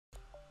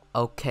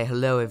Okay,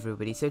 hello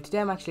everybody. So today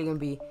I'm actually going to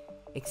be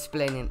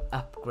explaining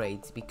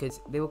upgrades because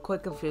they were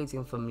quite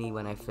confusing for me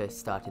when I first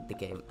started the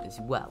game as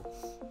well,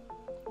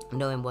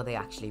 knowing what they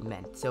actually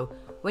meant. So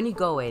when you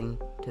go in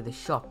to the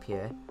shop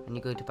here and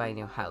you go to buy a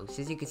new house,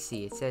 as you can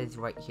see it says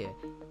right here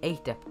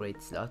 8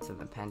 upgrade slots on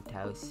the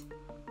penthouse,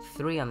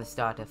 3 on the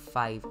starter,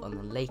 5 on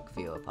the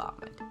Lakeview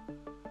apartment.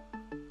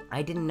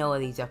 I didn't know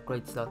what these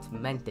upgrade slots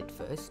meant at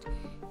first,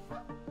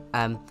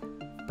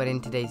 but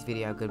in today's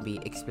video I'm going to be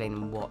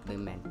explaining what they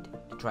meant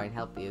to try and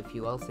help you if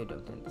you also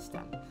don't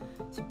understand.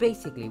 So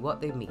basically what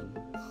they mean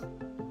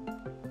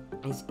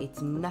is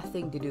it's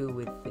nothing to do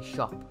with the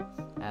shop.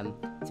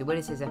 So when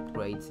it says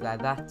upgrades,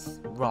 that's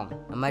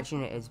wrong.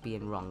 Imagine it as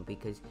being wrong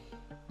because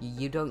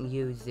you don't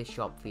use the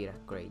shop for your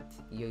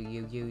upgrades. You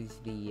use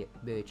the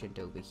merchant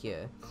over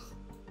here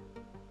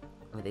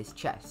with his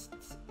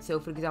chests. So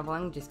for example,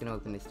 I'm just going to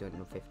open this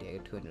 250 or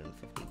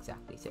 250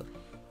 exactly. So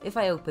if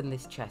I open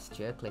this chest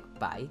here, click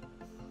buy,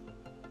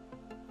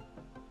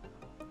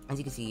 as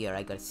you can see here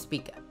I got a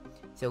speaker.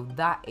 So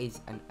that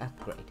is an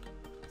upgrade.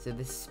 So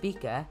the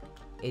speaker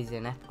is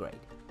an upgrade.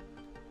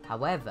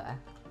 However,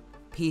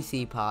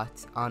 PC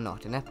parts are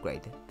not an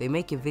upgrade. They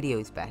make your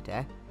videos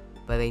better,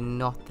 but they're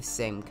not the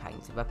same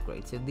kinds of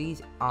upgrades. So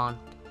these aren't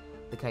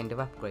the kind of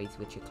upgrades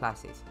which are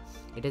classes.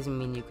 It doesn't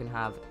mean you can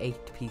have 8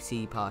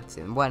 PC parts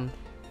in one,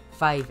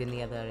 5 in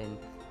the other, and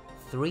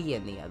 3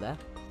 in the other.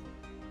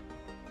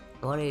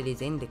 What it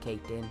is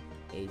indicating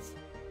is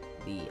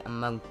the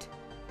amount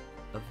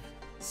of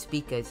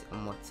speakers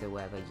and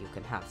whatsoever you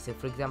can have. So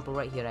for example,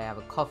 right here I have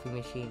a coffee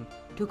machine,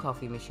 2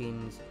 coffee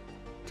machines,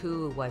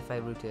 2 Wi-Fi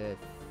router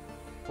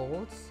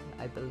 4s,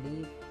 I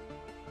believe,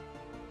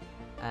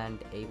 and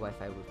a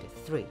Wi-Fi router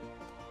 3.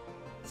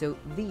 So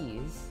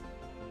these,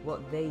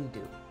 what they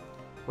do,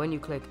 when you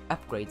click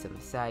upgrades on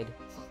the side,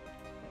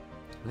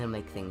 they'll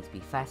make things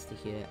be faster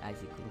here.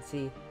 As you can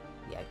see,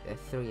 yeah, the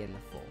 3 and the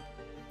 4.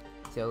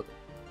 So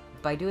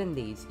by doing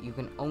these, you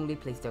can only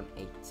place down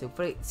 8. So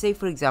say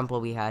for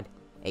example we had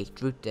 8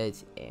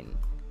 routers in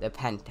the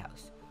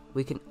penthouse.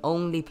 We can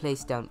only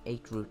place down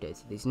 8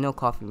 routers. There's no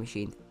coffee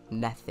machines,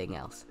 nothing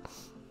else.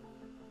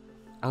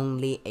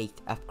 Only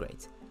 8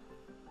 upgrades.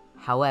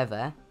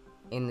 However,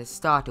 in the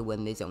starter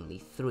one there's only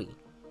 3.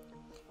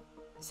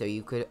 So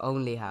you could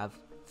only have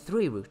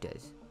 3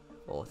 routers,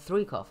 or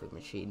 3 coffee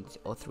machines,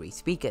 or 3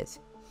 speakers.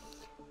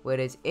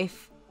 Whereas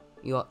if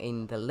you're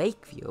in the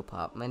Lakeview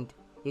apartment,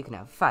 you can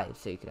have 5.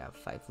 So you could have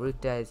 5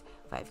 routers,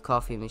 5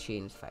 coffee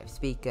machines, 5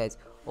 speakers,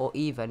 or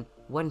even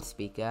 1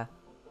 speaker,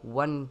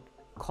 1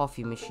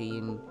 coffee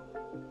machine,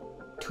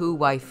 2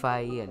 Wi-Fi,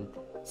 and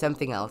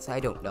something else, I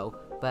don't know.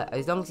 But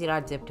as long as it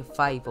adds up to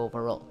 5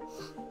 overall,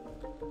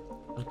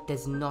 it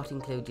does not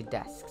include your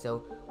desk. So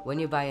when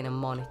you're buying a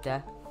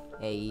monitor,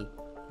 a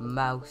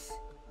mouse,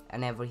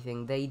 and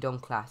everything, they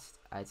don't class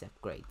as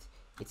upgrades.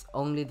 It's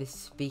only the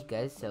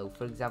speakers. So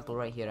for example,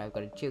 right here I've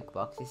got a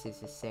jukebox. This is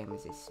the same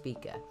as a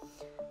speaker,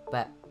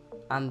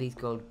 and these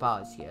gold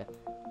bars here,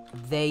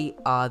 they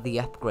are the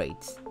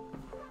upgrades.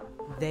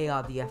 They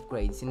are the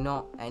upgrades,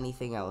 not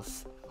anything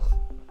else.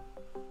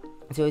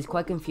 So it's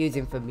quite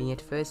confusing for me at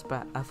first,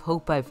 but I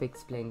hope I've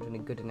explained in a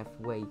good enough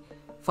way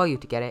for you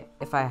to get it.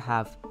 If I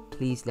have,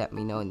 please let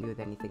me know, and with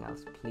anything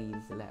else,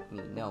 please let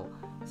me know.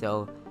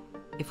 So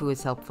if it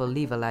was helpful,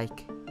 leave a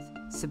like,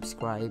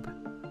 subscribe,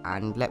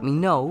 and let me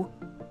know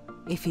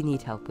if you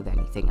need help with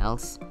anything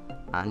else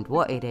and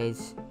what it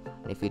is,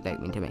 and if you'd like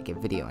me to make a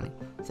video on it.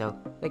 So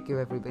thank you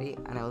everybody,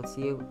 and I will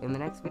see you in the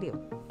next video.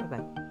 Bye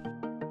bye.